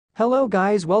Hello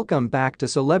guys, welcome back to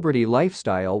Celebrity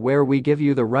Lifestyle, where we give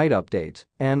you the right update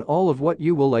and all of what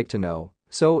you will like to know.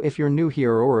 So if you're new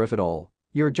here, or if at all,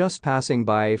 you're just passing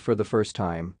by for the first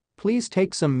time, please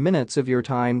take some minutes of your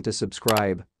time to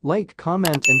subscribe, like,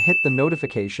 comment and hit the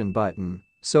notification button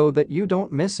so that you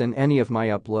don't miss any of my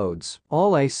uploads.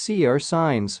 All I see are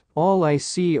signs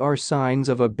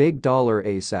of a big dollar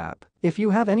ASAP. If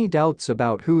you have any doubts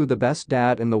about who the best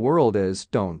dad in the world is,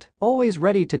 don't. Always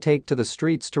ready to take to the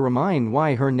streets to remind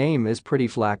why her name is Pretty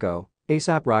Flacco.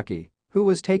 ASAP Rocky, who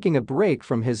was taking a break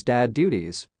from his dad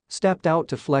duties, stepped out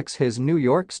to flex his New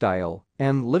York style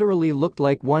and literally looked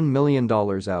like $1 million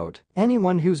out.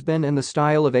 Anyone who's been in the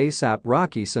style of ASAP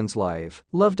Rocky since Live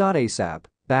Love.ASAP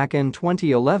back in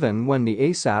 2011, when the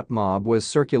ASAP mob was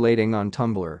circulating on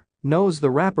Tumblr, knows the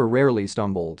rapper rarely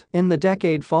stumbled. In the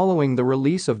decade following the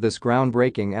release of this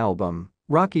groundbreaking album,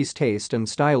 Rocky's taste and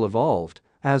style evolved,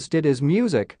 as did his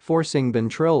music, forcing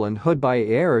Bentrill and Hood by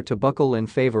Air to buckle in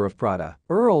favor of Prada,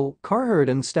 Earl, Carhartt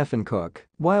and Stephen Cook.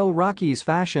 While Rocky's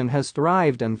fashion has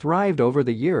thrived over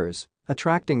the years,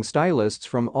 attracting stylists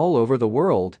from all over the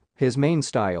world, his main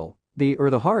style, the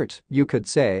heart, you could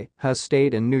say, has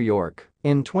stayed in New York.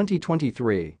 In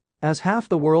 2023, as half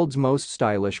the world's most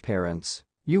stylish parents,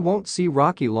 you won't see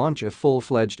Rocky launch a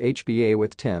full-fledged HBA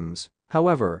with Tim's.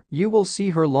 However, you will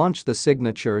see her launch the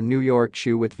signature New York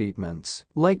shoe with Vetements.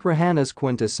 Like Rihanna's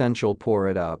quintessential Pour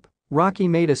It Up, Rocky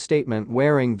made a statement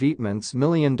wearing Vetements' $1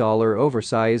 million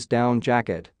oversized down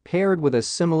jacket paired with a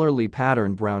similarly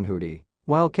patterned brown hoodie,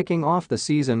 while kicking off the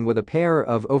season with a pair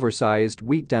of oversized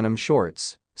wheat denim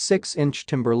shorts, 6-inch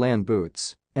Timberland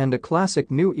boots, and a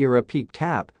classic new era peak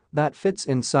cap that fits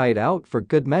inside out for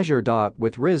good measure.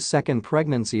 With Riz's second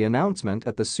pregnancy announcement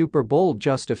at the Super Bowl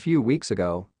just a few weeks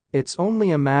ago, it's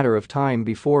only a matter of time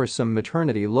before some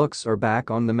maternity looks are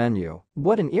back on the menu.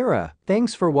 What an era!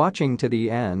 Thanks for watching to the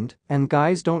end, and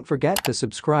guys, don't forget to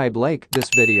subscribe, like this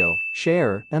video,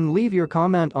 share, and leave your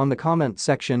comment on the comment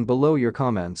section below. Your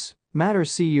comments matter.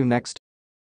 See you next time.